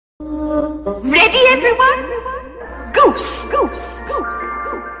Ready, everyone? Goose, goose, goose.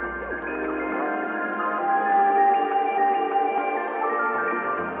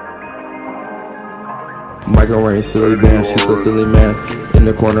 Michael wearing silly bands, she's so silly, man. In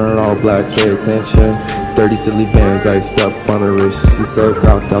the corner in all black, pay attention. 30 silly bands iced up on her wrist. She's so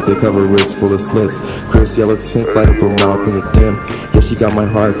cocked out, they cover wrist full of slits. Crisp yellow tints light up her mouth in a dim. Yeah, she got my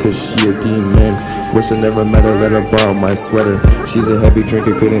heart cause she a demon. Wish I never met her, let her borrow my sweater. She's a heavy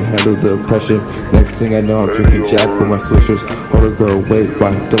drinker, couldn't handle the pressure. Next thing I know, I'm drinking Jack with my swishers. Hold her, girl, wait,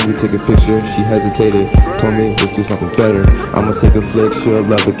 why don't we take a picture? She hesitated, told me let's do something better. I'ma take a flick, she'll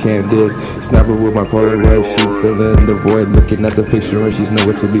love it candid. Snap her with my Polaroid, she filling the void, looking at the picture and she's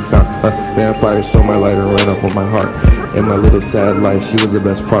nowhere to be found. A vampire stole my light and ran up on my heart. In my little sad life, she was the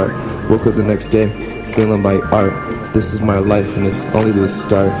best part. Woke up the next day, feeling like art. This is my life and it's only the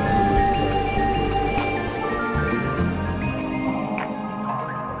start.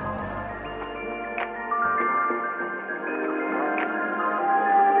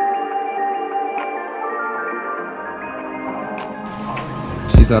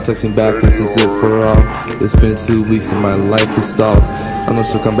 She's not texting back, this is it for all. It's been 2 weeks and my life is stalled. I know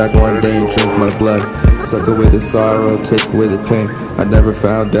she'll come back one day and drink my blood. Suck away the sorrow, take away the pain. I never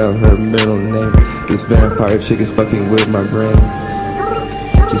found out her middle name. This vampire chick is fucking with my brain.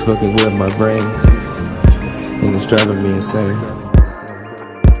 She's fucking with my brain, and it's driving me insane.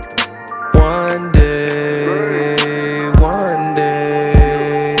 One day,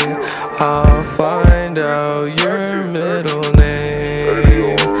 I'll find out your middle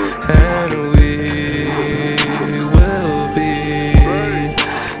name, and we will be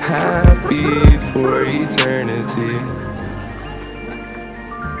happy for eternity.